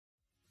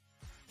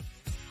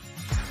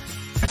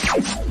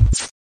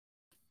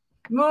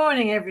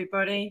Morning,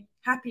 everybody.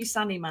 Happy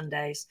sunny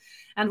Mondays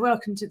and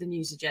welcome to the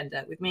news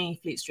agenda with me,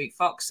 Fleet Street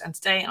Fox. And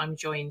today I'm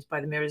joined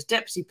by the Mirror's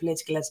Deputy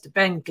Political Editor,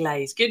 Ben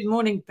Glaze. Good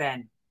morning,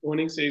 Ben.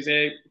 Morning,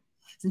 Susie.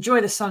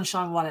 Enjoy the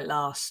sunshine while it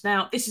lasts.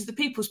 Now, this is the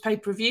People's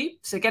Paper Review,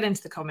 so get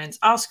into the comments,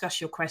 ask us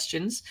your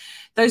questions.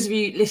 Those of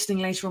you listening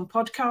later on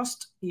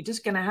podcast, you're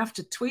just going to have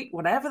to tweet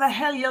whatever the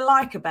hell you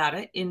like about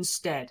it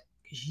instead,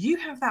 because you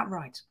have that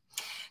right.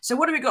 So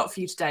what have we got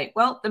for you today?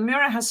 Well, the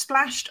Mirror has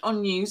splashed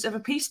on news of a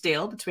peace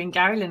deal between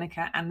Gary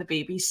Lineker and the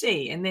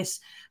BBC in this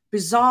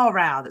bizarre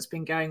row that's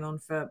been going on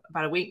for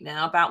about a week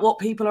now about what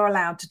people are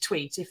allowed to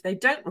tweet if they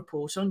don't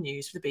report on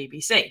news for the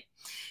BBC.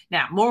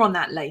 Now, more on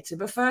that later,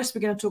 but first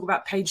we're going to talk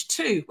about page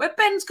 2, where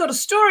Ben's got a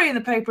story in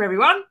the paper,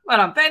 everyone. Well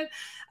done, Ben,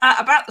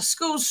 about the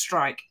schools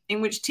strike,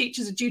 in which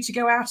teachers are due to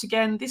go out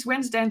again this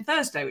Wednesday and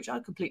Thursday, which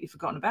I'd completely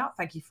forgotten about.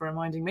 Thank you for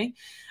reminding me.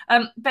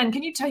 Ben,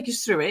 can you take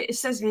us through it? It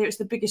says here it's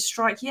the biggest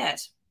strike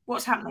yet.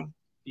 What's happening?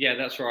 Yeah,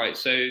 that's right.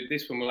 So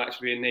this one will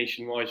actually be a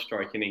nationwide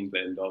strike in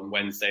England on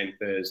Wednesday and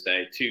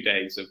Thursday, 2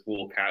 days of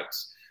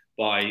walkouts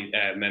by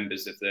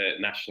members of the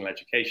National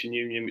Education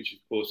Union, which of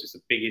course is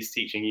the biggest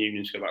teaching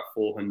union. It's got about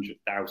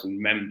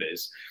 400,000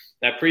 members.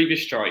 Now,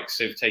 previous strikes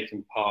have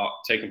taken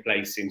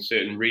place in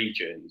certain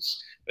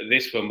regions, but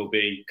this one will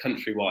be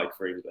countrywide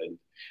for England.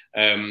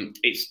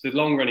 It's the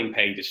long-running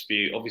pay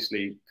dispute.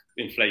 Obviously,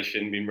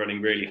 inflation been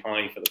running really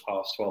high for the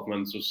past 12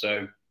 months or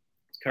so.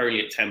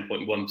 Currently at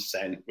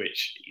 10.1%,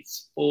 which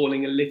is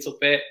falling a little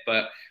bit,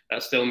 but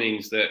that still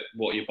means that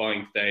what you're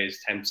buying today is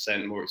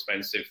 10% more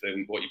expensive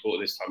than what you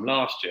bought this time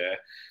last year.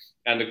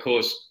 And of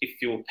course,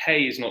 if your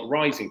pay is not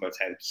rising by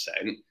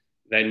 10%,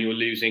 then you're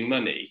losing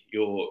money.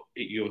 You're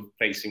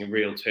facing a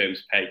real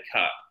terms pay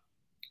cut.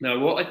 Now,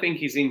 what I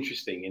think is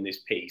interesting in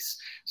this piece,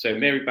 so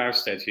Mary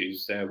Bowstead,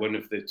 who's one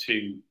of the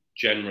two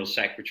General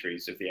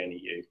Secretaries of the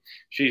NEU.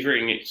 She's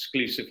writing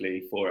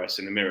exclusively for us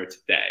in the Mirror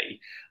today,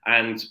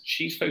 and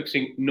she's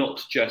focusing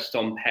not just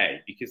on pay,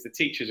 because the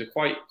teachers are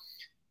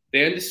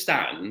they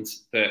understand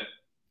that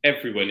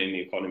everyone in the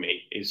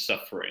economy is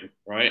suffering,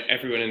 right?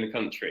 Everyone in the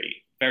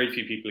country, very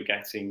few people are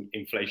getting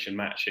inflation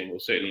matching or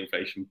certainly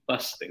inflation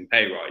busting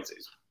pay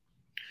rises.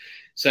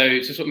 So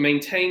to sort of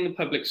maintain the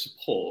public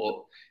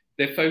support,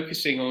 they're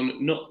focusing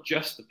on not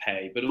just the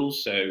pay, but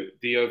also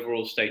the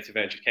overall state of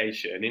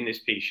education. In this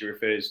piece, she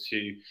refers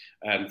to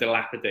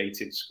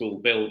dilapidated school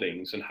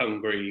buildings and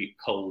hungry,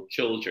 cold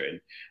children.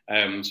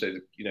 So,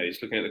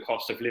 it's looking at the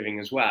cost of living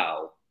as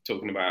well,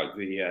 talking about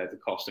the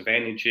cost of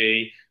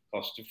energy,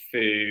 cost of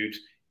food,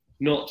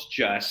 not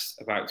just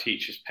about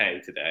teachers' pay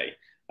today.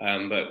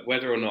 But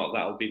whether or not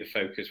that will be the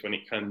focus when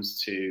it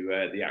comes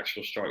to the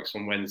actual strikes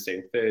on Wednesday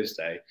and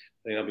Thursday,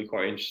 I think that'll be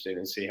quite interesting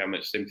and see how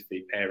much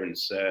sympathy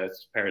parents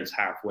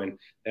have when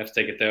they have to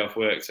take a day off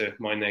work to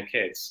mind their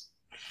kids.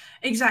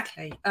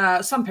 Exactly.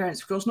 Some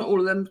parents, of course, not all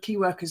of them, key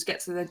workers get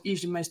to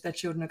usually most of their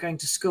children are going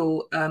to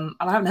school. And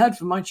I haven't heard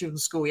from my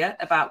children's school yet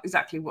about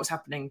exactly what's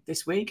happening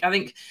this week. I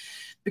think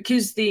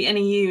because the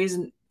NEU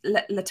isn't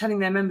telling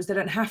their members they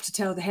don't have to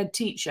tell the head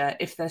teacher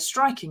if they're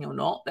striking or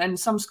not, then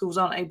some schools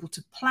aren't able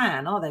to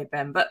plan, are they,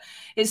 Ben? But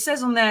it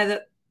says on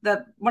there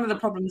that one of the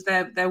problems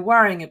they're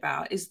worrying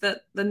about is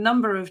that the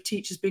number of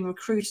teachers being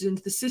recruited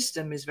into the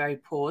system is very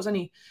poor. There's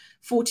only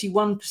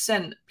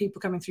 41% people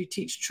coming through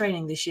teacher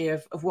training this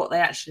year of what they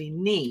actually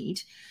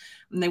need,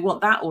 and they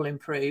want that all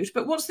improved.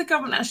 But what's the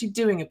government actually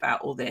doing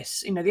about all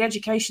this? The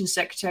Education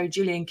Secretary,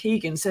 Gillian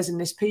Keegan, says in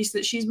this piece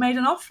that she's made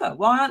an offer.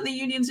 Why aren't the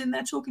unions in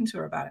there talking to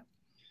her about it?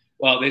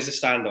 Well, there's a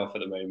standoff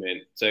at the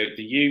moment. So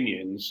the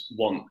unions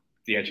want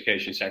the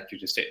Education Secretary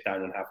to sit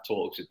down and have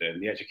talks with them.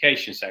 The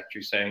Education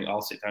Secretary is saying,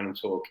 I'll sit down and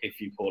talk if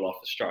you call off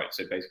the strike.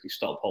 So basically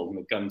stop holding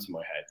a gun to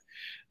my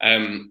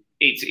head.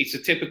 It's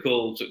a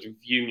typical sort of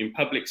union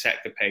public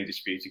sector pay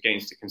dispute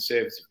against a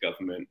Conservative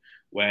government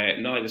where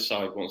neither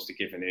side wants to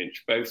give an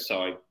inch. Both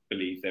sides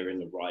believe they're in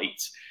the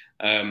right.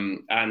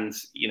 And,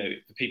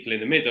 the people in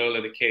the middle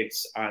are the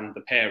kids and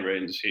the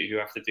parents who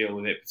have to deal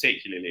with it,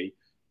 particularly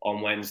on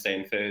Wednesday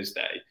and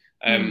Thursday.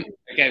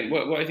 Again,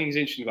 what I think is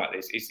interesting about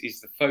this is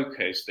the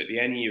focus that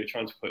the NEU are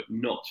trying to put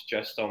not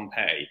just on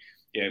pay.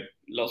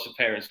 Lots of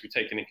parents will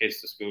be taking their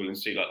kids to school and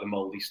see like the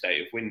mouldy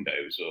state of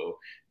windows or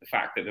the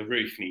fact that the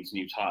roof needs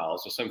new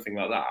tiles or something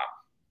like that,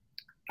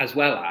 as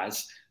well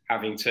as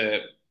having to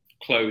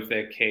clothe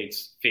their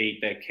kids, feed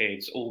their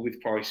kids, all with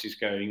prices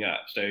going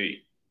up. So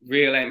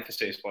real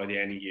emphasis by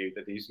the NEU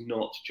that is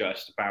not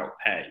just about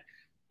pay.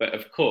 But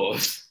of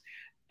course,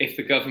 if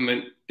the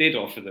government did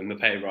offer them the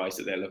pay rise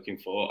that they're looking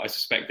for, I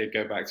suspect they'd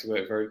go back to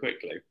work very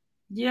quickly.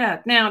 Yeah.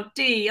 Now,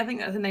 Dee, I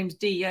think her name's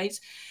Dee Yates,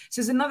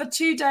 says another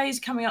 2 days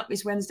coming up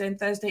this Wednesday and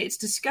Thursday. It's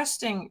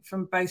disgusting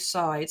from both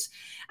sides.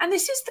 And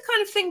this is the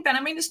kind of thing, Ben.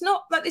 I mean, it's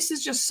not like this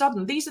is just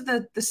sudden. These are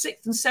the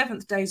 6th and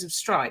 7th days of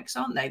strikes,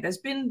 aren't they? There's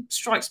been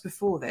strikes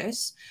before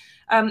this.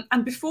 And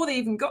before they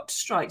even got to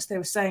strikes, they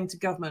were saying to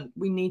government,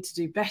 we need to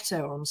do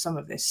better on some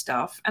of this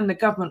stuff. And the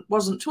government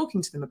wasn't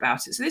talking to them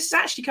about it. So this has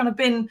actually kind of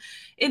been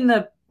in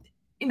the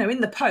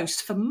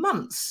post for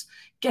months.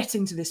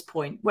 getting to this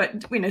point where,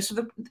 so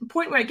the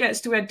point where it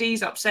gets to where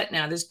Dee's upset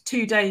now, there's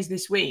 2 days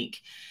this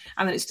week,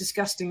 and that it's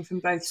disgusting from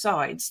both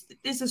sides.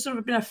 There's sort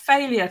of been a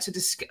failure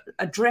to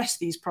address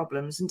these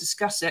problems and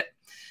discuss it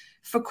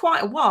for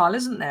quite a while,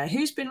 isn't there?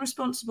 Who's been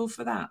responsible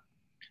for that?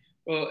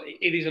 Well,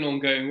 it is an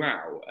ongoing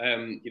row.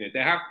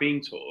 There have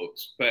been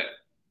talks, but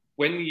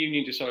when the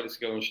union decided to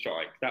go on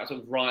strike, that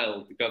sort of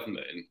riled the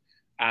government,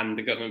 and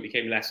the government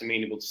became less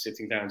amenable to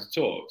sitting down to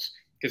talks,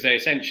 because they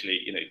essentially,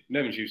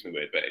 no one's using the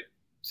word, but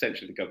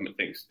essentially the government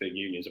thinks the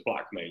unions are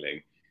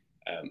blackmailing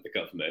the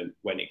government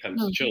when it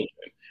comes to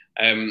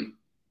children.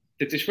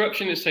 The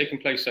disruption that's taken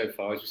place so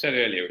far, as we said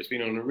earlier, it's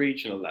been on a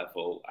regional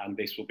level, and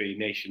this will be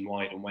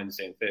nationwide on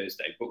Wednesday and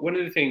Thursday. But one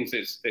of the things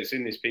that's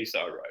in this piece that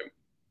I wrote,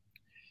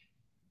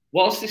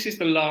 whilst this is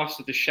the last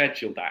of the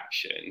scheduled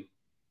action,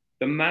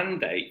 the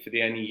mandate for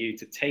the NEU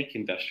to take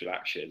industrial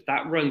action,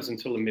 that runs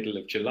until the middle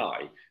of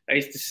July. That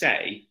is to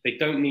say, they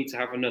don't need to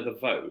have another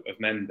vote of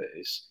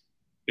members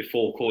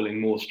before calling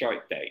more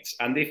strike dates.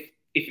 And if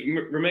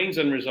it remains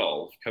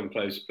unresolved come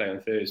close to play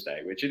on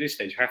Thursday, which at this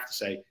stage I have to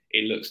say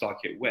it looks like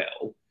it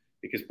will,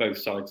 because both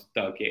sides have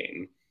dug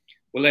in,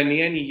 well, then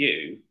the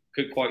NEU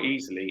could quite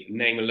easily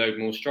name a load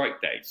more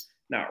strike dates.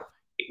 Now,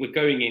 we're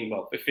going in,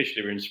 well,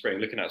 officially we're in spring.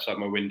 Looking outside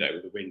my window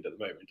with the wind at the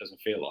moment, it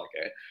doesn't feel like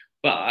it.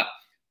 But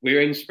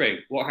we're in spring.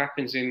 What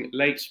happens in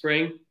late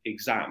spring?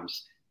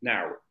 Exams.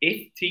 Now,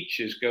 if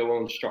teachers go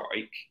on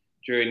strike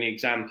during the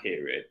exam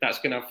period, that's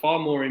going to have far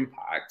more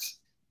impact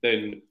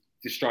than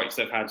the strikes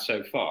they've had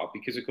so far,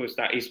 because, of course,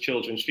 that is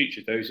children's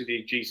future. Those are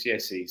the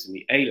GCSEs and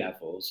the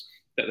A-levels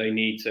that they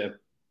need to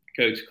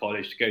go to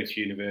college, to go to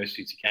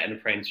university, to get an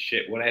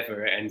apprenticeship,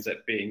 whatever it ends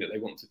up being that they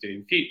want to do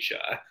in future.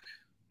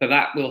 But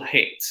that will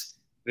hit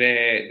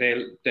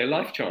their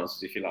life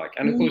chances, if you like.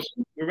 And of course,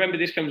 remember,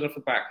 this comes off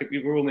the back of,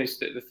 we were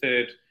almost at the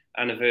 3rd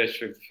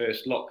anniversary of the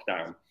first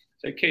lockdown.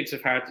 So kids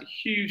have had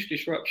huge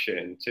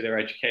disruption to their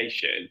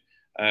education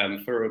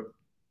for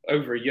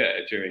over a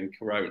year during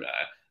Corona.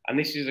 And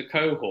this is a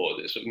cohort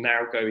that's sort of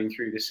now going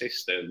through the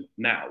system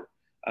now.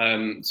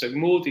 So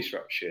more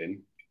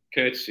disruption,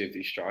 courtesy of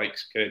these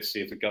strikes,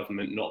 courtesy of the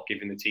government not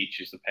giving the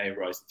teachers the pay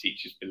rise the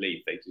teachers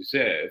believe they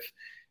deserve.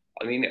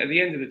 I mean, at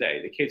the end of the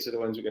day, the kids are the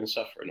ones who are going to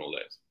suffer in all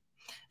this.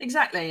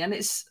 Exactly. And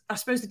I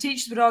suppose the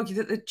teachers would argue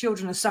that the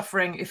children are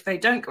suffering if they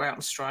don't go out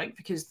on strike,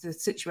 because the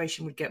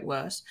situation would get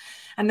worse.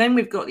 And then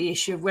we've got the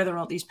issue of whether or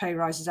not these pay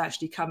rises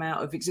actually come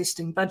out of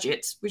existing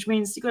budgets, which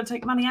means you've got to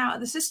take money out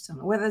of the system,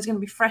 or whether there's going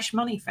to be fresh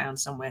money found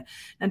somewhere.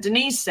 And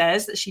Denise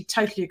says that she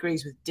totally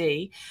agrees with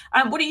Dee.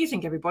 What do you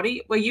think,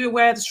 everybody? Were you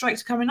aware the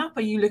strikes are coming up?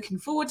 Are you looking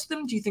forward to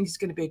them? Do you think it's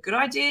going to be a good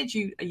idea?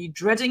 Are you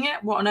dreading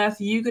it? What on earth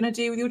are you going to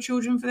do with your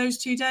children for those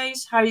 2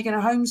 days? How are you going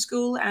to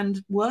homeschool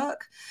and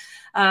work?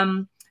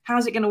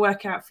 How's it going to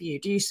work out for you?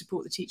 Do you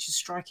support the teachers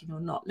striking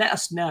or not? Let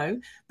us know.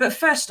 But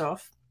first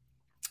off,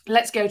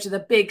 let's go to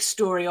the big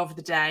story of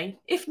the day,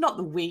 if not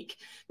the week,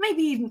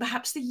 maybe even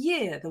perhaps the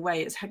year, the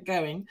way it's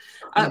going,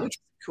 which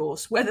is, of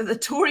course, whether the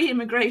Tory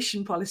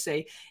immigration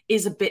policy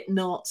is a bit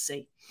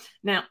Nazi.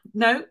 Now,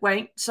 no,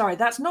 wait, sorry,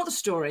 that's not the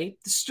story.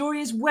 The story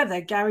is whether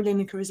Gary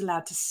Lineker is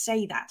allowed to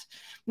say that.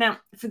 Now,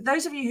 for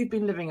those of you who've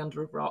been living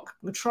under a rock,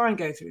 we'll try and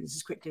go through this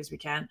as quickly as we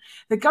can.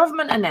 The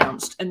government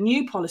announced a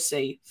new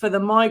policy for the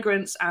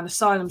migrants and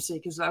asylum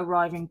seekers that are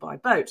arriving by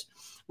boat,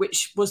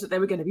 which was that they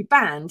were going to be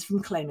banned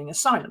from claiming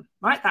asylum,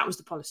 right? That was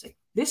the policy.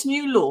 This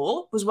new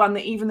law was one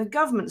that even the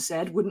government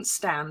said wouldn't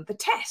stand the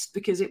test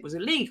because it was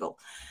illegal.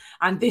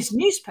 And this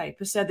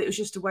newspaper said that it was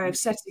just a way of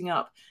setting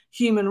up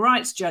human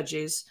rights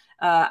judges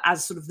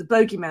as sort of the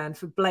bogeyman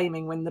for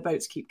blaming when the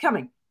boats keep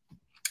coming.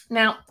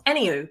 Now,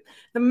 anywho,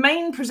 the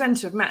main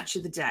presenter of Match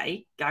of the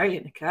Day, Gary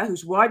Lineker,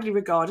 who's widely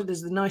regarded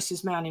as the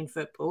nicest man in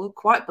football,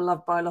 quite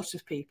beloved by a lot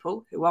of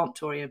people who aren't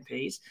Tory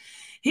MPs,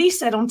 he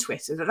said on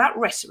Twitter that that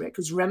rhetoric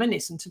was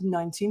reminiscent of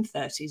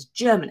 1930s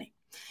Germany.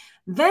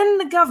 Then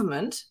the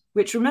government,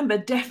 which, remember,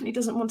 definitely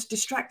doesn't want to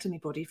distract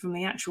anybody from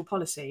the actual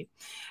policy,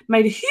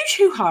 made a huge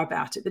hoo-ha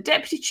about it. The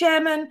deputy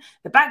chairman,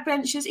 the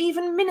backbenchers,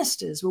 even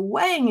ministers were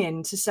weighing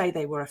in to say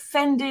they were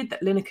offended,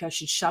 that Lineker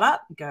should shut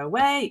up and go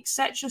away,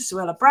 etc.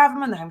 Suella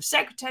Braverman, the Home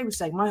Secretary, was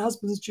saying, "My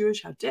husband's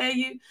Jewish, how dare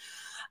you?"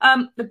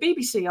 The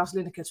BBC asked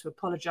Lineker to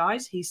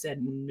apologise. He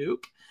said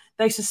nope.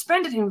 They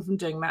suspended him from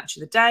doing Match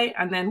of the Day,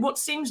 and then what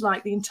seems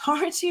like the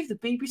entirety of the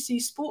BBC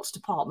sports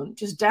department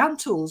just downed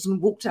tools and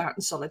walked out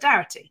in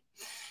solidarity.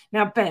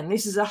 Now, Ben,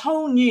 this is a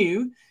whole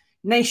new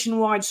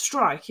nationwide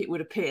strike, it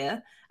would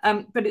appear,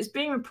 but it's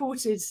being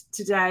reported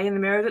today in the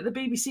Mirror that the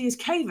BBC is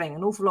caving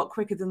an awful lot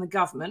quicker than the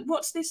government.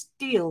 What's this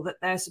deal that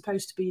they're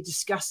supposed to be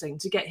discussing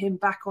to get him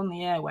back on the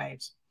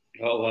airwaves?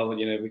 Oh, well, we're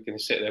going to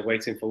sit there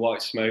waiting for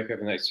white smoke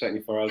over the next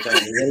 24 hours.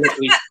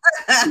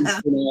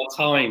 We're our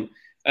time.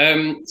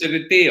 So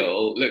the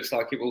deal looks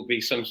like it will be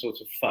some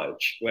sort of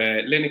fudge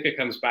where Lineker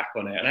comes back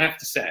on it. And I have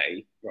to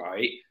say,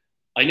 right,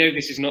 I know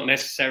this is not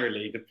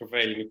necessarily the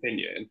prevailing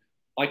opinion.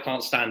 I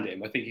can't stand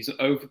him. I think he's an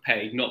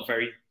overpaid, not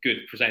very good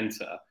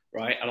presenter,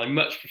 right? And I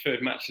much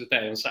preferred Match of the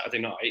Day on Saturday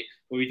night,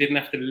 where we didn't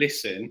have to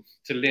listen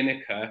to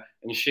Lineker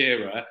and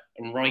Shearer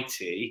and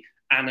Wrighty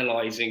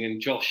analysing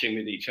and joshing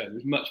with each other. It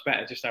was much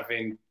better just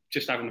having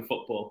the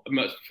football. I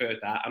much preferred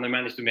that, and I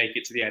managed to make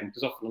it to the end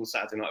because often on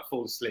Saturday night I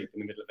fall asleep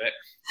in the middle of it.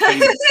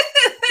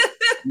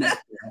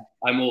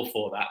 I'm all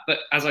for that, but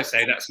as I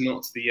say, that's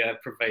not the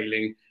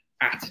prevailing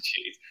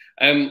attitude.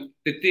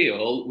 The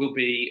deal will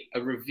be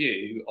a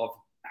review of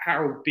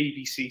how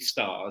BBC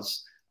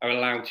stars are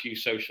allowed to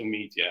use social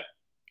media,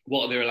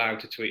 what they're allowed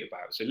to tweet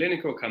about. So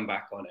Lineker will come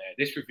back on air.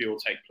 This review will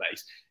take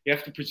place. You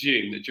have to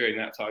presume that during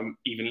that time,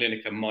 even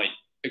Lineker might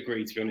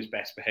agree to be on his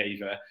best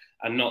behaviour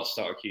and not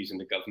start accusing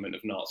the government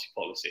of Nazi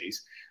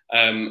policies.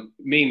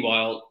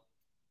 Meanwhile,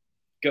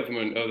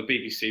 government, or the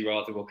BBC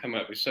rather, will come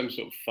up with some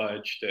sort of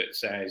fudge that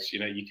says,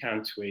 you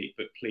can tweet,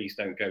 but please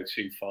don't go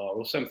too far,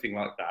 or something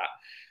like that.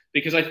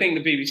 Because I think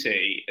the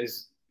BBC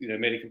has,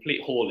 made a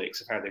complete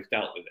horlicks of how they've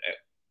dealt with it.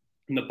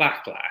 And the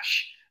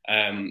backlash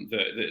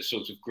that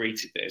sort of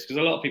greeted this, because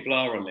a lot of people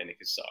are on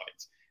Lineker's side.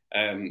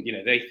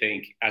 They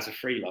think as a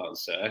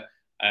freelancer,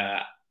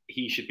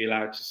 he should be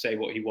allowed to say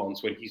what he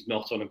wants when he's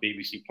not on a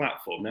BBC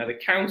platform. Now, the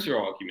counter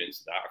argument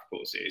to that, of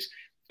course, is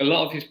a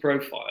lot of his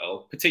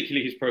profile,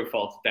 particularly his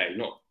profile today,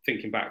 not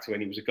thinking back to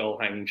when he was a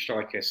goal-hanging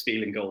striker,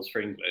 stealing goals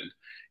for England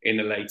in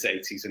the late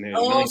 80s and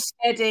early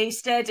 90s.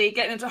 Steady,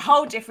 getting into a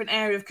whole different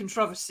area of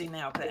controversy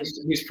now. Ben.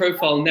 His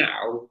profile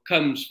now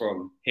comes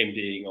from him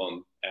being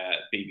on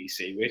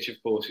BBC, which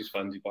of course is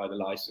funded by the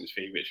licence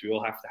fee, which we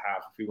all have to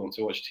have if we want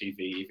to watch TV,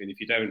 even if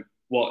you don't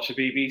watch the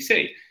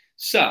BBC.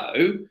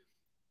 So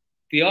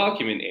the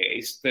argument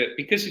is that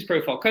because his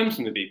profile comes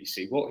from the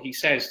BBC, what he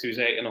says to his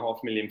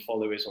 8.5 million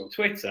followers on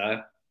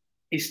Twitter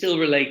is still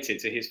related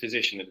to his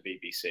position at the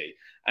BBC.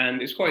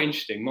 And it's quite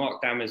interesting.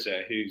 Mark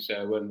Damazer, who's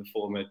one of the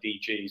former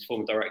DGs,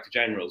 former Director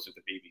Generals of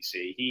the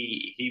BBC,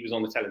 he was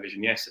on the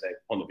television yesterday,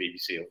 on the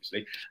BBC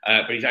obviously,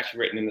 but he's actually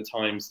written in the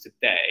Times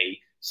today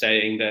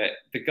saying that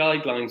the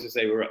guidelines as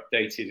they were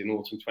updated in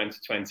autumn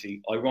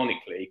 2020,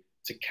 ironically,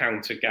 to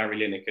counter Gary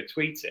Lineker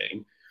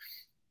tweeting,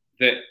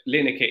 that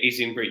Lineker is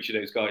in breach of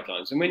those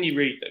guidelines. And when you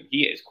read them,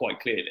 he is quite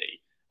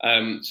clearly.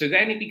 So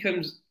then it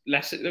becomes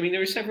less. I mean,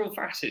 there are several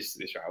facets to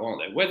this row,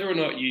 aren't there? Whether or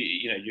not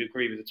you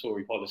agree with the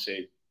Tory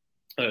policy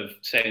of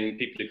saying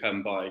people who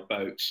come by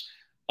boats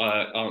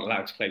aren't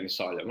allowed to claim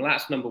asylum. Well,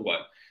 that's number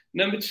one.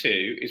 Number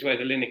two is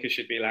whether Lineker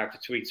should be allowed to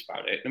tweet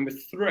about it. Number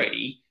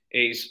three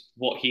is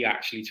what he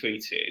actually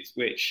tweeted,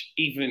 which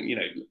even,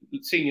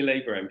 senior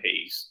Labour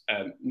MPs,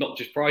 not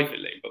just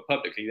privately, but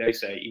publicly, they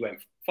say he went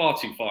far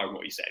too far in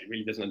what he said. He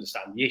really doesn't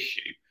understand the issue.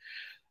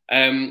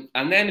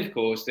 And then, of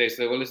course, there's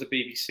the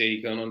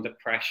BBC gone under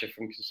pressure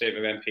from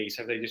Conservative MPs?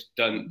 Have they just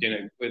done,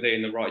 were they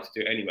in the right to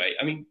do it anyway?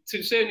 I mean, to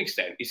a certain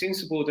extent, it's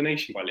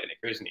insubordination by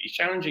Lineker, isn't it? He's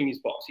challenging his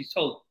boss. He's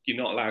told, you're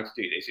not allowed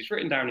to do this. It's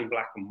written down in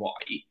black and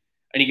white.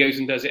 And he goes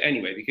and does it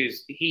anyway,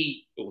 because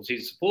he, or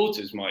his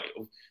supporters might,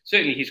 or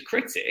certainly his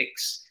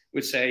critics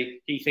would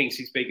say he thinks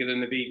he's bigger than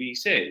the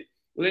BBC.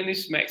 Well, in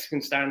this Mexican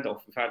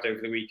standoff we've had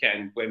over the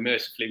weekend, where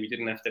mercifully we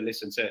didn't have to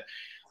listen to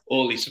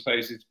all these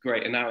supposed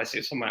great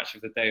analysis on Match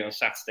of the Day on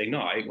Saturday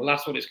night, well,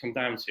 that's what it's come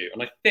down to.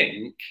 And I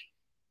think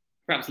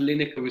perhaps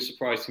Lineker was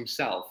surprised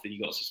himself that he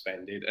got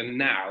suspended. And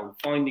now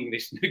finding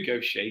this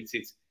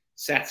negotiated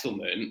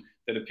settlement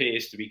that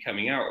appears to be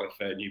coming out of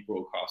a new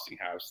broadcasting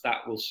house,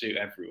 that will suit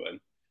everyone.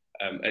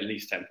 At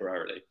least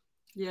temporarily.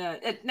 Yeah.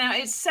 Now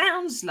it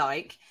sounds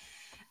like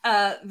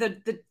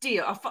the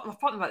deal. I've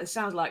thought about this.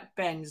 Sounds like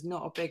Ben's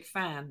not a big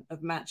fan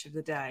of Match of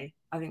the Day.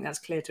 I think that's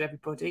clear to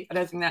everybody. I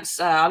don't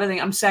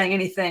think I'm saying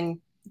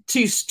anything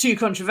too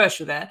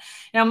controversial there.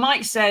 Now,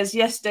 Mike says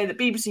yesterday that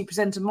BBC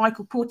presenter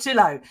Michael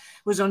Portillo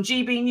was on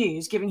GB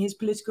News giving his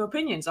political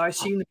opinions. I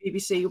assume the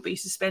BBC will be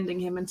suspending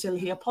him until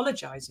he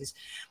apologises.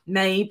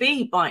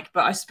 Maybe, Mike,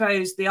 but I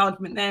suppose the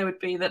argument there would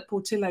be that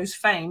Portillo's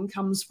fame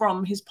comes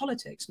from his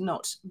politics,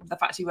 not the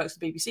fact he works for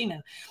the BBC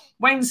now.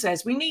 Wayne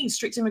says, we need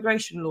strict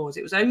immigration laws.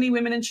 It was only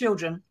women and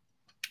children.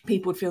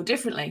 People would feel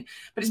differently,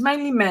 but it's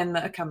mainly men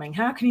that are coming.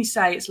 How can he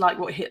say it's like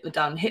what Hitler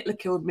done? Hitler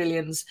killed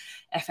millions,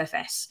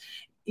 FFS.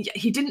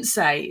 He didn't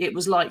say it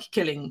was like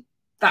killing.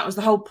 That was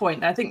the whole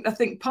point. I think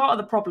part of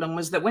the problem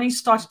was that when he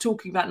started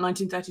talking about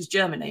 1930s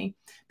Germany,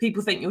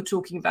 people think you're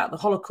talking about the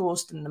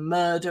Holocaust and the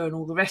murder and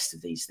all the rest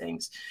of these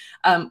things,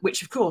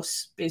 which of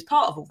course is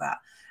part of all that.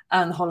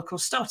 And the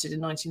Holocaust started in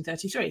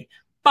 1933.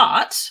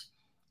 But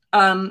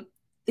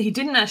he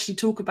didn't actually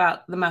talk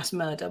about the mass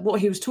murder.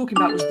 What he was talking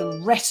about was the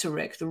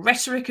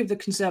rhetoric of the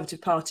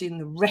Conservative Party and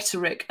the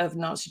rhetoric of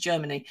Nazi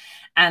Germany.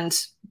 And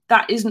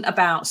that isn't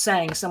about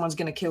saying someone's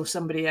going to kill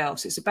somebody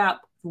else. It's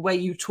about the way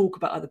you talk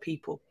about other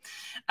people.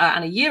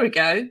 And a year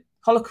ago,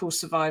 Holocaust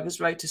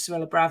survivors wrote to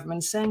Suella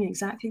Braverman saying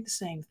exactly the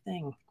same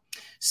thing.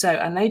 So,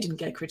 and they didn't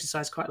get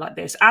criticised quite like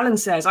this. Alan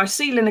says, I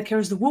see Lineker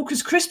as the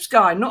Walker's Crisps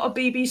guy, not a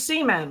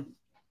BBC man.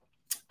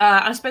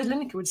 I suppose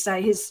Lineker would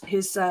say his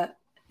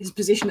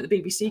position at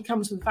the BBC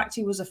comes from the fact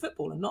he was a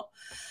footballer, not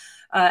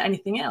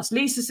anything else.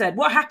 Lisa said,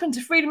 what happened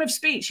to freedom of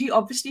speech? He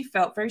obviously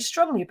felt very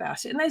strongly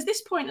about it. And there's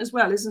this point as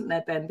well, isn't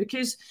there, Ben?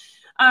 Because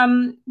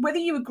whether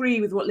you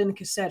agree with what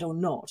Lineker said or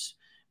not,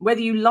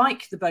 whether you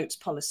like the boats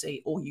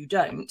policy or you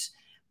don't,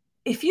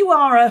 if you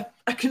are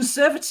a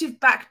conservative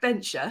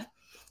backbencher,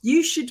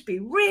 you should be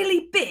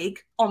really big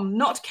on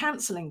not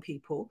cancelling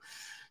people,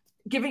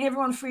 giving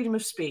everyone freedom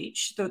of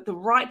speech, the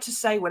right to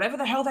say whatever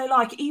the hell they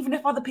like, even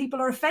if other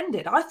people are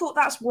offended. I thought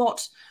that's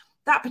what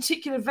that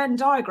particular Venn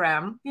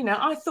diagram,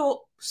 I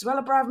thought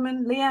Suella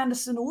Braverman, Lee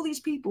Anderson, all these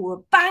people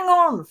were bang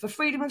on for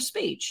freedom of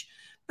speech.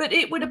 But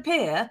it would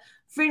appear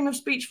freedom of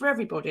speech for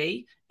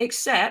everybody,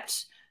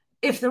 except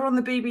if they're on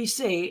the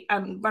BBC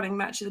and running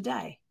Match of the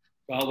Day.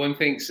 Well, one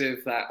thinks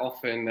of that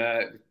often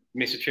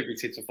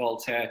misattributed to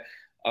Voltaire.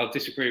 I'll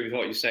disagree with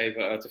what you say,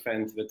 but I'll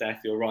defend to the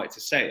death your right to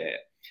say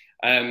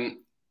it.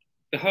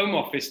 The Home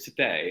Office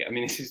today,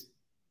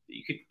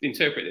 you could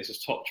interpret this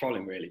as top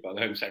trolling, really, by the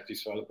Home Secretary,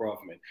 Suella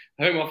Braverman.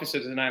 The Home Office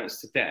has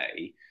announced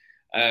today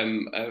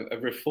a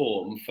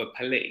reform for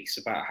police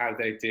about how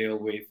they deal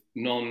with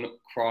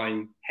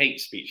non-crime hate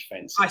speech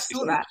offences. I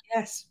saw that,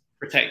 yes.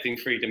 Protecting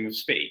freedom of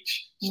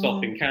speech,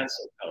 stopping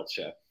cancel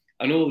culture.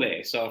 And all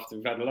this after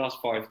we've had the last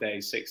 5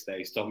 days, 6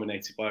 days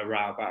dominated by a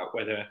row about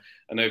whether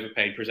an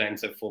overpaid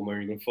presenter,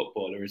 former England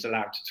footballer, is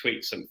allowed to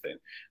tweet something.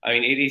 I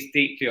mean, it is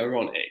deeply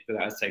ironic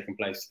that has taken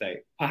place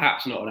today.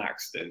 Perhaps not an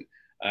accident,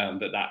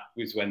 but that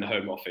was when the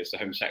Home Office, the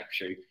Home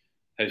Secretary,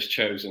 has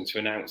chosen to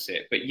announce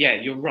it. But yeah,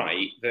 you're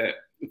right that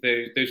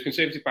those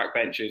conservative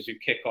backbenchers who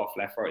kick off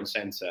left, right and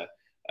centre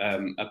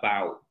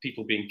about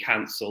people being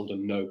cancelled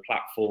and no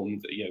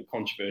platform,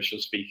 controversial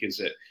speakers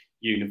at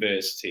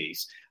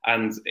universities.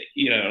 And,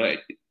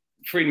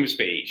 freedom of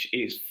speech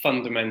is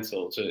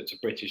fundamental to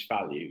British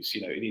values.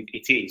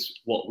 It is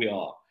what we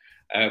are.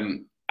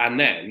 And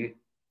then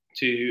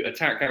to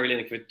attack Gary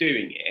Lineker for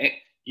doing it,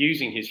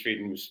 using his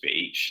freedom of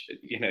speech,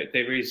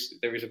 there is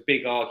a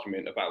big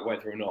argument about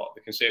whether or not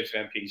the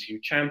Conservative MPs who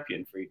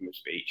champion freedom of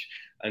speech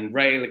and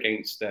rail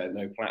against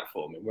no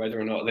platform, and whether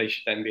or not they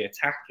should then be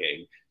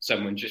attacking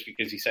someone just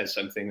because he says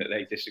something that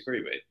they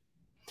disagree with.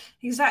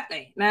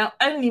 Exactly. Now,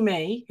 Only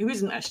Me, who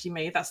isn't actually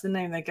me, that's the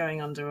name they're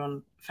going under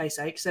on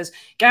Faceache, says,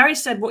 Gary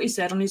said what he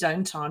said on his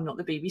own time, not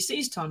the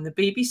BBC's time. The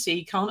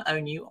BBC can't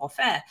own you off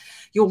air.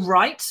 You're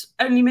right,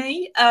 Only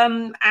Me.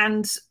 And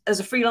as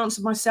a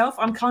freelancer myself,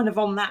 I'm kind of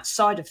on that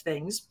side of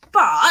things.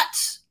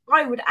 But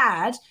I would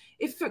add,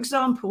 if, for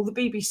example, the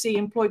BBC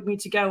employed me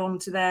to go on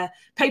to their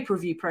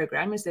pay-per-view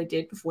programme, as they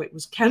did before it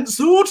was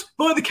cancelled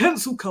by the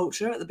cancel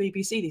culture at the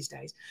BBC these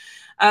days,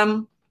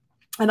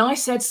 and I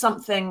said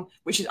something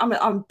which is,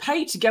 I'm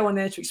paid to go on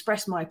there to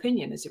express my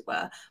opinion, as it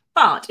were.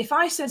 But if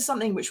I said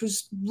something which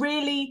was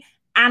really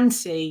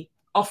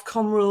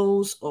anti-Ofcom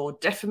rules or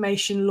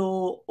defamation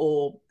law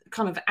or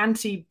kind of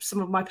anti some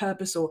of my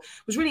purpose or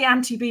was really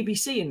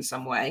anti-BBC in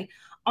some way,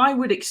 I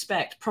would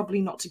expect probably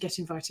not to get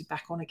invited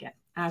back on again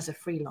as a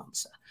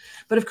freelancer.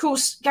 But of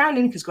course, Gary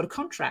Lineker's got a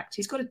contract.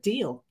 He's got a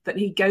deal that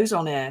he goes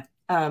on air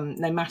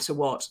no matter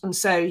what. And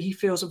so he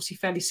feels obviously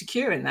fairly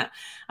secure in that.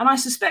 And I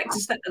suspect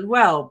is that as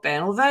well,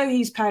 Ben, although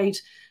he's paid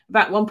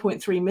about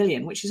 1.3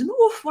 million, which is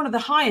one of the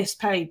highest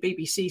paid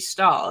BBC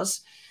stars,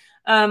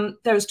 there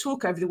was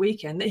talk over the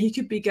weekend that he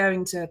could be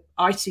going to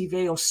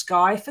ITV or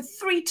Sky for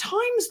 3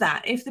 times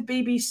that if the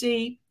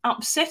BBC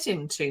upset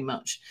him too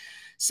much.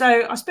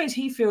 So I suppose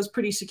he feels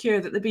pretty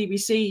secure that the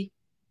BBC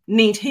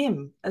need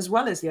him as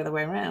well as the other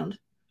way around.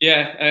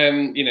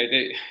 Yeah,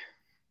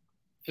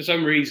 for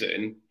some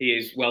reason, he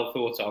is well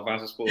thought of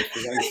as a sports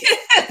presenter.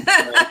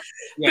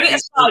 Put it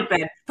aside,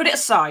 Ben. Put it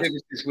aside.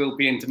 Services will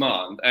be in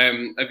demand.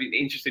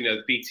 Interesting,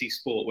 BT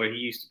Sport, where he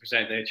used to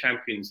present their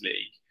Champions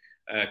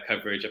League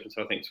coverage up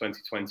until, I think,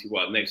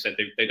 2021. They've said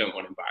they don't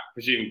want him back,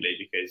 presumably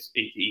because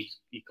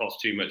he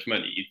costs too much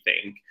money, you'd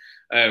think.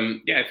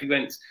 If he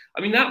went...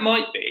 that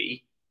might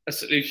be a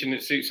solution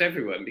that suits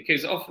everyone,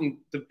 because often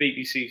the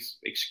BBC's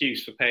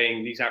excuse for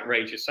paying these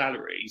outrageous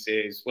salaries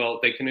is, well,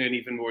 they can earn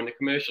even more in the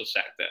commercial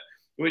sector.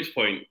 At which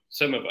point,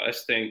 some of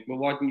us think, well,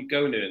 why didn't you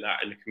go and earn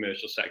that in the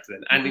commercial sector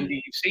then? And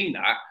indeed, you've seen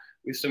that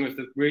with some of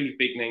the really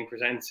big name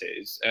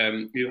presenters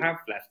who have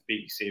left the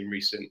BBC in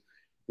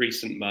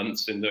recent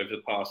months and over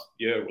the past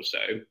year or so.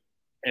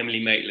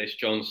 Emily Maitlis,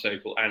 John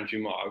Sokol,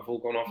 Andrew Marr have all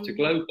gone off to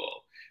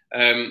Global.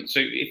 So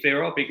if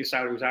there are bigger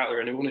salaries out there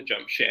and they want to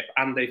jump ship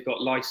and they've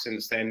got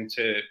license then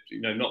to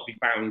not be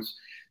bound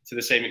to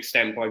the same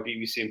extent by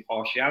BBC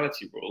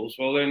impartiality rules,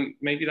 well, then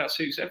maybe that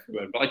suits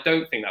everyone. But I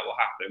don't think that will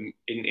happen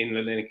in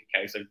the Lineker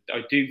case.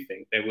 I do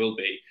think there will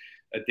be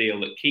a deal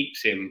that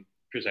keeps him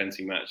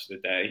presenting Match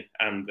of the Day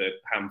and the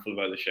handful of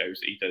other shows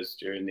that he does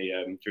during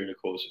the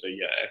course of a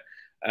year,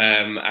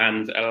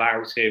 and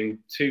allows him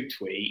to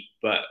tweet,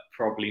 but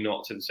probably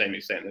not to the same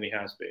extent that he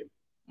has been.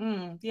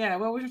 Yeah,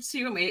 well, we'll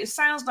see, won't we? It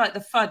sounds like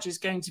the Fudge is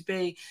going to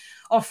be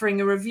offering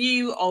a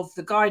review of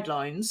the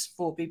guidelines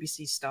for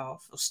BBC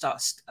staff, or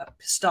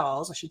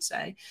stars, I should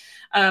say,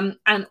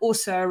 and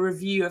also a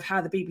review of how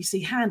the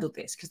BBC handled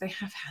this, because they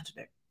have handled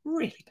it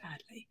really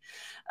badly.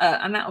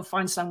 And that will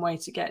find some way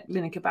to get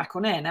Lineker back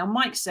on air. Now,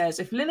 Mike says,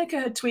 if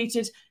Lineker had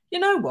tweeted, you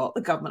know what,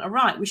 the government are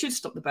right, we should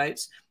stop the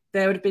boats,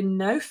 there would have been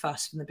no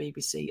fuss from the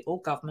BBC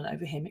or government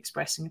over him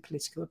expressing a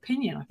political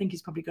opinion. I think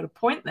he's probably got a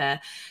point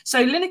there.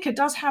 So Lineker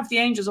does have the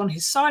angels on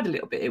his side a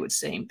little bit, it would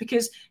seem,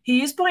 because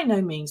he is by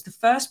no means the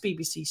first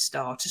BBC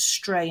star to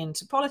stray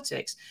into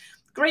politics.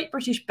 Great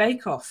British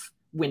Bake Off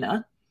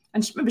winner,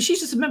 and remember,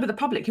 she's just a member of the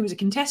public who was a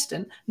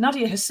contestant,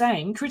 Nadia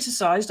Hussain,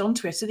 criticised on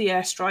Twitter the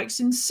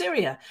airstrikes in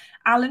Syria.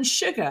 Alan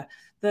Sugar,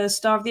 the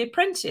star of The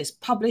Apprentice,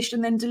 published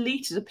and then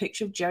deleted a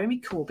picture of Jeremy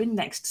Corbyn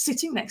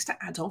sitting next to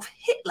Adolf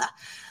Hitler.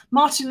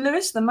 Martin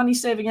Lewis, the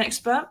money-saving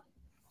expert,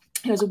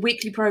 who has a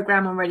weekly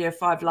programme on Radio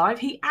 5 Live,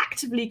 he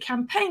actively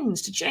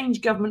campaigns to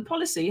change government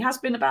policy. It has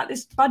been about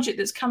this budget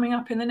that's coming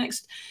up in the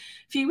next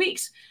few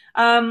weeks.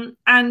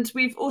 And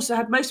we've also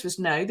had, most of us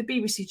know, the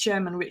BBC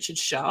chairman, Richard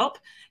Sharp,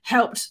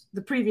 helped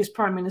the previous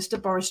Prime Minister,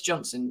 Boris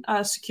Johnson,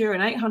 secure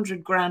an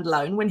 800 grand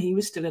loan when he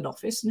was still in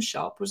office, and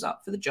Sharp was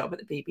up for the job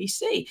at the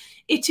BBC.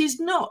 It is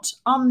not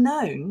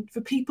unknown for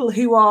people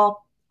who are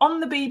on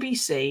the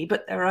BBC,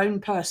 but their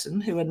own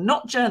person, who are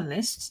not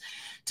journalists,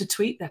 to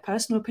tweet their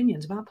personal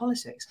opinions about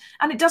politics.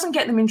 And it doesn't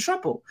get them in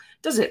trouble,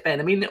 does it, Ben?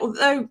 I mean,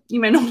 although you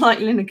may not like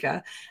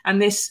Lineker,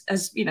 and this,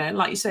 as you know,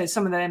 like you said,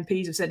 some of the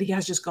MPs have said he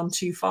has just gone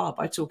too far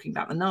by talking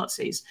about the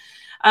Nazis.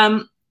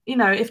 You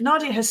know, if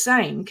Nadia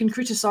Hussain can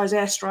criticise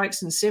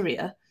airstrikes in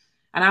Syria,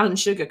 and Alan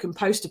Sugar can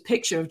post a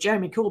picture of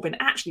Jeremy Corbyn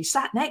actually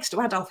sat next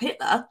to Adolf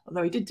Hitler,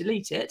 although he did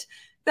delete it,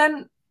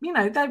 then, you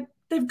know,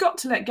 they've got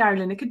to let Gary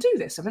Lineker do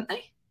this, haven't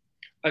they?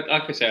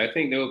 Like I say, I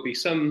think there will be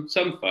some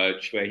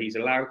fudge where he's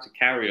allowed to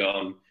carry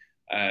on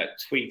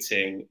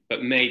tweeting,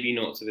 but maybe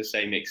not to the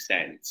same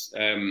extent.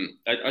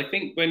 I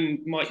think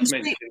when Mike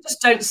mentioned...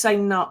 Just don't say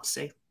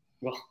Nazi.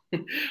 Well, I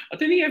don't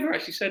think he ever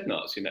actually said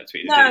Nazi in that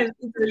tweet. No,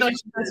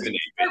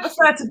 don't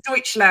refer to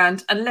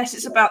Deutschland unless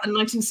it's about the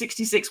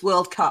 1966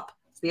 World Cup.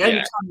 It's the only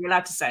time you're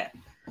allowed to say it.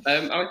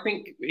 I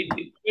think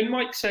when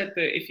Mike said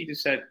that if he'd have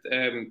said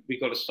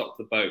we've got to stop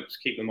the boats,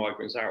 keep the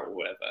migrants out or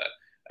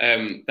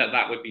whatever,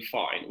 that would be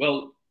fine.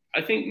 Well,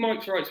 I think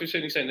Mike's right to a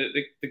certain extent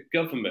that the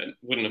government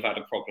wouldn't have had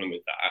a problem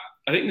with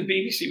that. I think the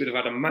BBC would have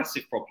had a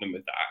massive problem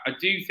with that. I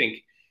do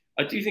think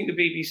the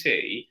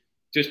BBC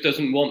just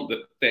doesn't want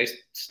their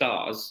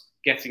stars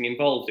getting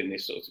involved in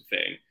this sort of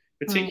thing,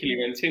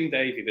 particularly when Tim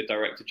Davie, the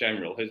Director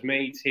General, has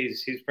made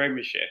his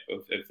premiership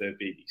of the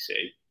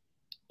BBC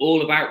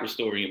all about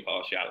restoring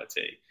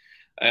impartiality.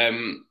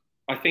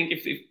 I think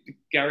if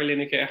Gary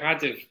Lineker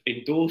had have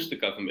endorsed the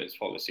government's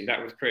policy, that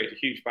would have created a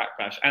huge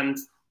backlash. And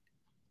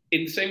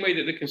in the same way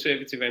that the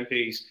Conservative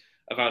MPs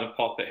have had a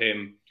pop at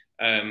him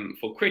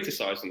for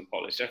criticising the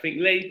policy, I think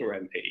Labour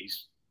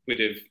MPs would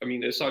have, I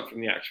mean, aside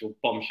from the actual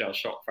bombshell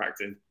shock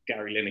factor of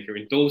Gary Lineker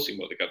endorsing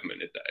what the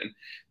government had done,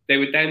 there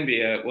would then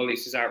be well,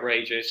 this is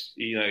outrageous,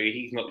 you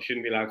know,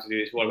 shouldn't be allowed to do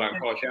this, what about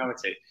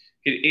impartiality?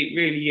 It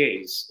really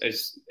is,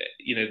 as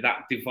you know,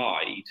 that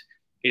divide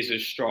is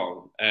as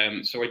strong.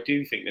 So I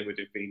do think there would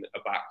have been a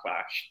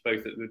backlash,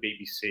 both at the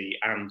BBC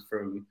and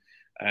from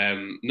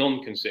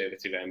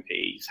non-Conservative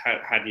MPs,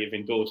 had he have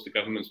endorsed the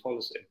government's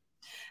policy.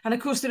 And of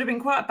course, there'd have been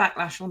quite a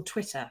backlash on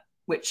Twitter,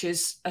 which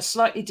is a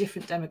slightly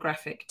different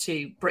demographic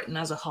to Britain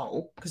as a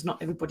whole, because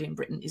not everybody in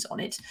Britain is on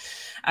it,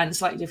 and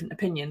slightly different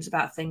opinions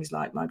about things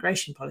like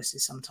migration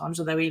policies sometimes,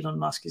 although Elon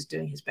Musk is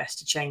doing his best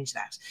to change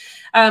that.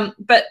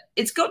 But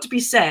it's got to be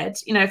said,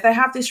 you know, if they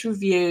have this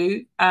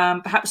review,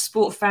 perhaps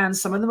sport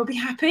fans, some of them will be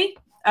happy,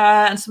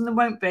 and some of them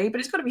won't be. But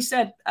it's got to be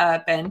said,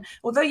 Ben,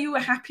 although you were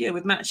happier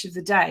with Match of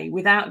the Day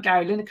without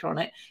Gary Lineker on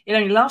it, it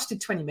only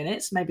lasted 20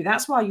 minutes. Maybe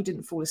that's why you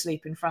didn't fall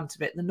asleep in front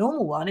of it. The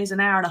normal one is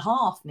an hour and a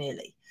half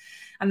nearly.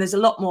 And there's a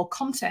lot more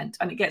content,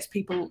 and it gets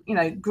people, you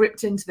know,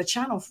 gripped into the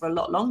channel for a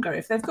lot longer.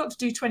 If they've got to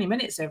do 20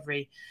 minutes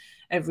every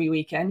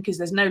weekend because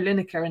there's no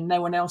Lineker and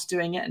no one else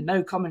doing it and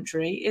no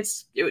commentary,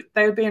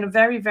 they would be in a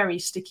very, very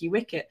sticky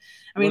wicket.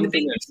 I mean, the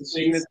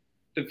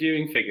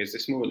viewing figures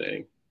this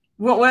morning.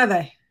 What were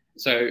they?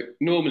 So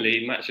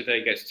normally Match of the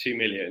Day gets 2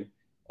 million.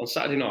 On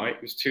Saturday night,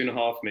 it was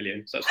 2.5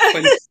 million. So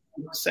that's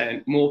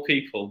 20% more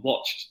people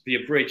watched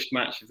the abridged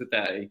Match of the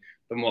Day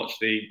than watched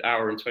the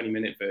hour and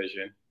 20-minute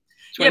version.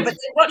 Yeah, but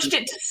they watched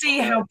it to see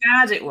how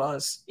bad it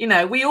was. You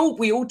know, we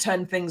all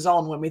turn things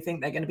on when we think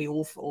they're going to be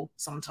awful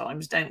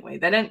sometimes, don't we?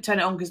 They don't turn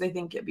it on because they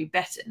think it'd be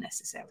better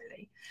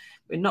necessarily.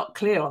 We're not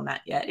clear on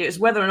that yet. It was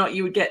whether or not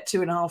you would get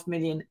 2.5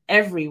 million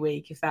every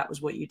week if that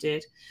was what you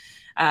did.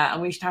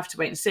 And we should have to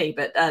wait and see.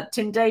 But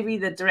Tim Davie,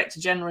 the Director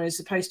General, is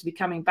supposed to be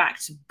coming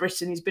back to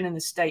Britain. He's been in the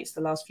States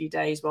the last few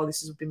days while this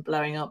has been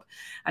blowing up,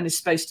 and is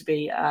supposed to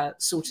be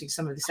sorting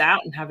some of this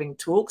out and having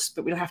talks.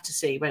 But we'll have to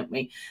see, won't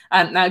we?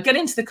 Now, get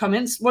into the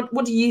comments.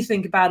 What do you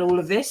think about all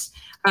of this?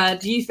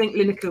 Do you think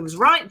Lineker was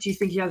right? Do you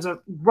think he has a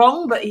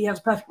wrong, but he has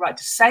a perfect right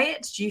to say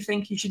it? Do you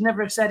think he should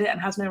never have said it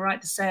and has no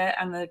right to say it,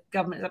 and the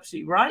government is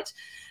absolutely right?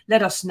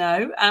 Let us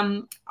know.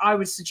 I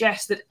would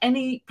suggest that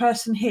any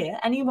person here,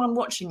 anyone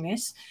watching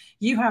this,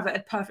 you have a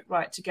perfect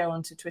right to go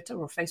onto Twitter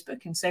or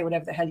Facebook and say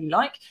whatever the hell you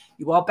like.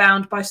 You are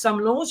bound by some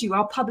laws. You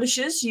are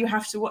publishers. You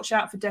have to watch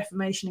out for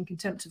defamation and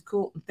contempt of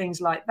court and things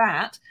like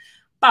that.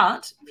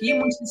 But if you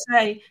want to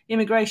say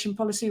immigration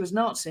policy was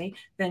Nazi,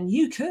 then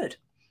you could.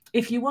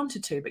 if you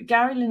wanted to. But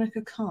Gary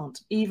Lineker can't,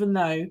 even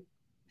though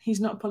he's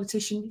not a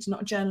politician, he's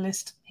not a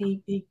journalist.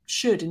 He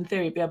should, in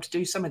theory, be able to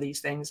do some of these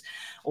things.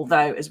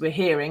 Although, as we're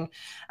hearing,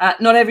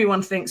 not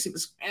everyone thinks it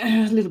was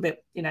a little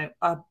bit,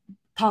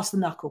 past the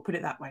knuckle, put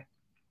it that way.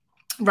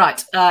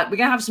 Right, we're going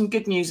to have some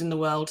good news in the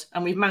world,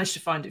 and we've managed to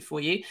find it for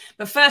you.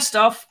 But first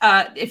off,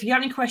 if you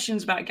have any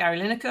questions about Gary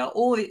Lineker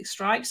or the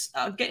strikes,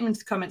 get them into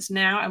the comments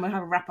now, and we'll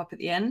have a wrap up at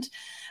the end.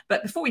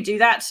 But before we do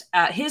that,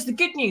 here's the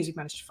good news we've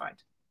managed to find.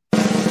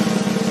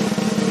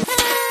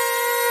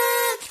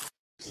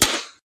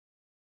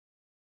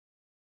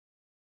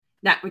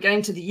 Now, we're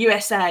going to the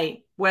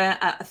USA, where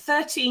a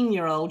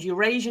 13-year-old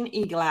Eurasian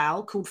eagle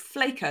owl called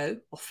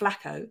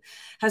Flacco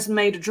has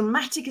made a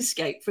dramatic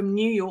escape from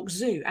New York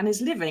Zoo and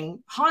is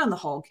living high on the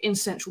hog in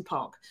Central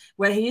Park,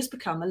 where he has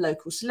become a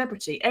local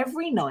celebrity.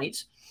 Every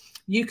night,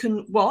 you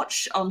can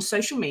watch on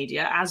social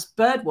media as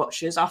bird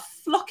watchers are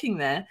flocking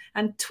there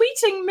and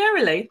tweeting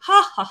merrily,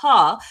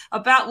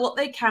 about what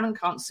they can and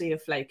can't see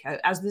of Flacco,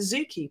 as the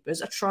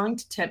zookeepers are trying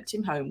to tempt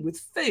him home with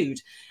food,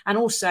 and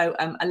also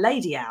a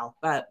lady owl.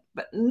 But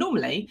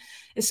normally,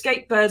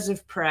 escaped birds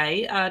of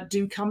prey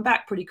do come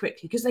back pretty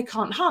quickly because they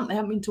can't hunt. They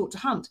haven't been taught to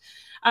hunt.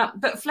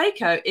 But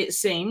Flacco, it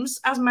seems,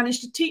 has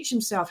managed to teach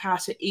himself how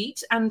to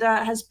eat and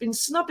has been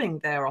snubbing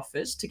their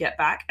offers to get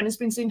back, and has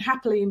been seen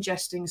happily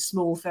ingesting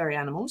small furry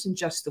animals in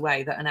just the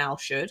way that an owl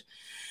should.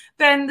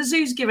 Then the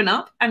zoo's given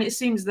up, and it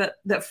seems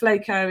that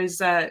Flacco is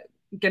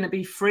going to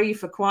be free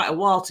for quite a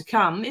while to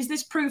come. Is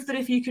this proof that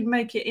if you could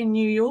make it in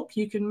New York,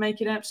 you can make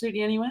it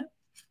absolutely anywhere?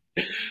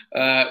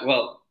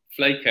 Well,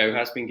 Flacco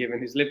has been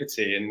given his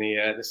liberty in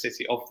the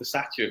city of the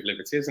Statue of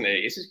Liberty, isn't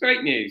he? This is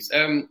great news.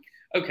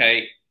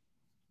 Okay,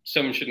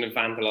 someone shouldn't have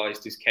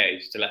vandalised his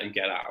cage to let him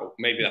get out.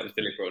 Maybe that was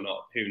deliberate or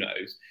not, who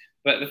knows?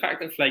 But the fact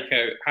that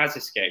Flacco has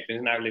escaped and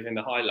is now living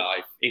the high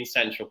life in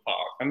Central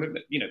Park, I mean,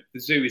 the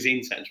zoo is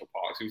in Central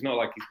Park, so it's not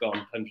like he's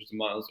gone hundreds of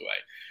miles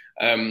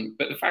away.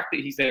 But the fact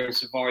that he's there and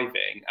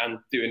surviving and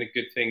doing a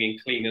good thing in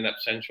cleaning up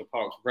Central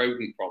Park's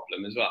rodent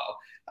problem as well,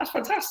 that's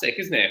fantastic,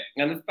 isn't it?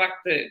 And the fact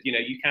that,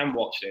 you can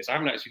watch this, I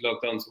haven't actually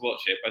logged on to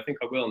watch it, but I think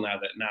I will now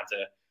that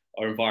Nada,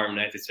 our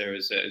environment editor,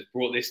 has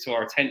brought this to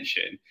our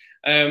attention.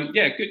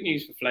 Good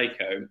news for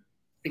Flacco.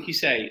 Like you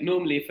say,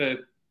 normally if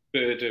a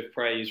bird of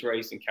prey is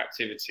raised in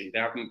captivity, they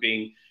haven't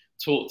been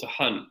taught to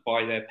hunt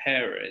by their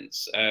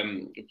parents. I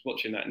was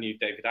watching that new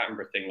David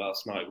Attenborough thing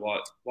last night,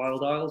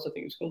 Wild Isles, I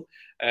think it's called,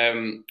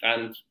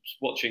 and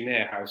watching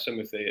there how some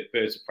of the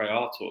birds of prey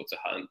are taught to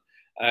hunt.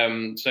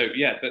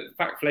 But the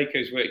fact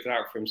Flacco's worked it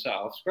out for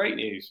himself, it's great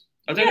news.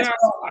 I don't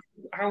know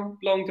how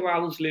long do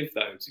owls live,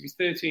 though? So he's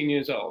 13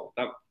 years old.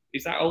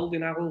 Is that old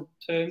in owl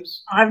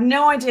terms? I have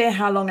no idea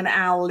how long an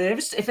owl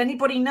lives. If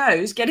anybody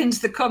knows, get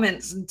into the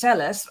comments and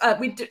tell us.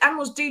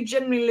 Animals do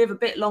generally live a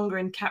bit longer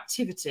in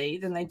captivity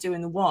than they do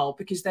in the wild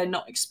because they're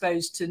not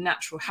exposed to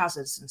natural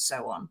hazards and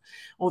so on.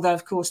 Although,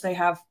 of course, they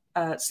have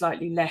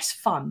slightly less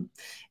fun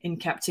in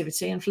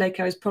captivity. And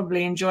Flacco is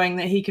probably enjoying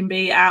that he can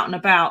be out and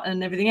about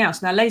and everything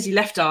else. Now, Lazy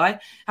Left Eye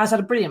has had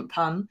a brilliant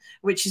pun,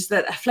 which is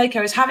that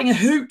Flacco is having a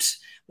hoot.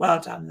 Well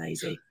done,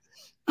 Lazy.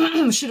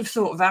 Should have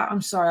thought of that.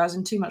 I'm sorry, I was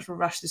in too much of a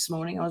rush this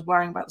morning. I was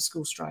worrying about the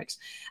school strikes.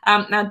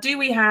 Now, do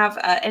we have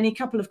any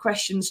couple of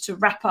questions to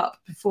wrap up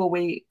before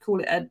we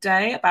call it a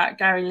day about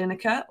Gary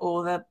Lineker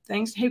or the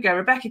things? Here we go.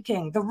 Rebecca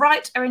King. The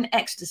right are in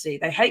ecstasy.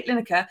 They hate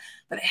Lineker,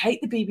 but they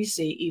hate the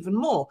BBC even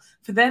more.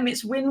 For them,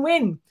 it's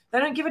win-win. They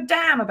don't give a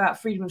damn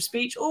about freedom of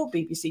speech or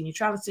BBC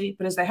neutrality,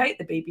 but as they hate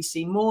the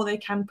BBC more, they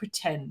can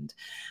pretend.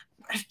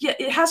 Yeah,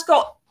 it has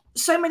got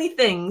so many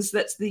things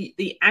that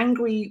the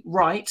angry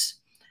right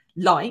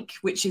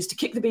which is to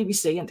kick the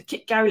BBC and to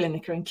kick Gary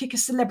Lineker and kick a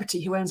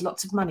celebrity who owns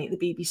lots of money at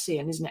the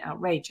BBC, and isn't it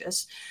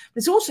outrageous?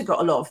 But it's also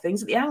got a lot of things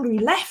that the angry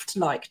left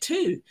like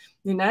too.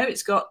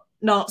 It's got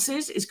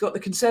Nazis, it's got the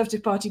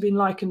Conservative Party being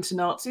likened to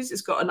Nazis,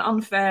 it's got an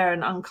unfair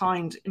and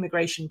unkind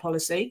immigration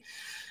policy,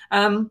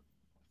 and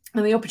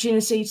the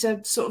opportunity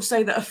to sort of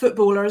say that a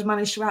footballer has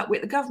managed to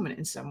outwit the government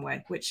in some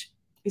way, which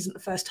isn't the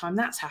first time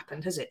that's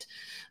happened, has it?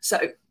 So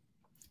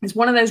it's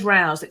one of those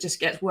rows that just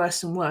gets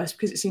worse and worse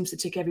because it seems to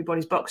tick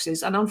everybody's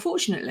boxes. And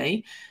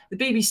unfortunately, the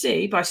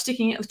BBC, by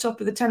sticking it at the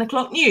top of the 10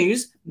 o'clock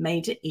news,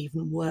 made it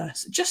even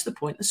worse. At just the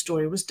point the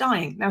story was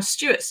dying. Now,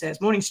 Stuart says,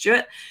 morning,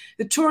 Stuart,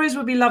 the Tories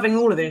will be loving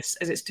all of this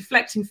as it's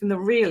deflecting from the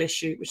real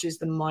issue, which is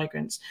the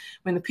migrants.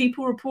 When the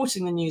people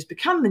reporting the news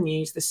become the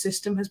news, the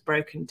system has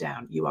broken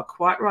down. You are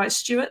quite right,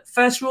 Stuart.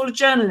 First rule of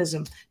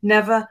journalism,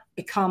 never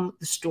become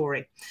the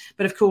story.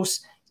 But of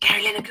course,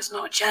 Gary Lineker's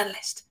not a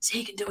journalist, so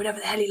he can do whatever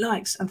the hell he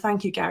likes. And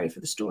thank you, Gary, for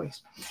the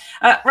stories.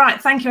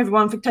 Right, thank you,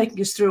 everyone, for taking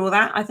us through all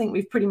that. I think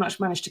we've pretty much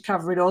managed to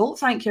cover it all.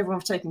 Thank you, everyone,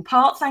 for taking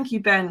part. Thank you,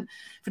 Ben,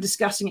 for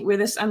discussing it with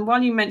us. And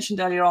while you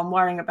mentioned earlier on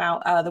worrying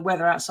about the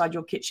weather outside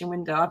your kitchen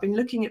window, I've been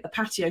looking at the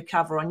patio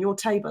cover on your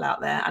table out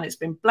there, and it's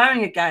been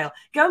blowing a gale.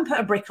 Go and put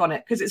a brick on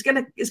it, because it's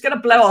gonna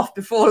blow off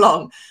before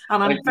long.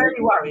 And I'm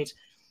very worried.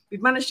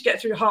 We've managed to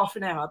get through half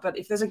an hour, but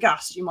if there's a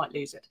gust, you might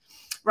lose it.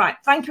 Right.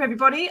 Thank you,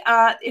 everybody.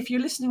 If you're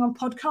listening on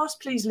podcast,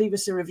 please leave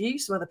us a review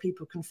so other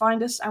people can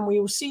find us. And we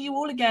will see you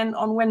all again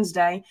on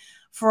Wednesday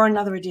for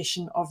another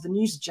edition of the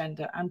News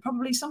Agenda and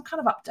probably some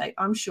kind of update,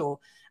 I'm sure,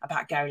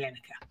 about Gary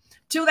Lineker.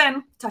 Till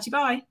then, tatty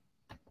bye.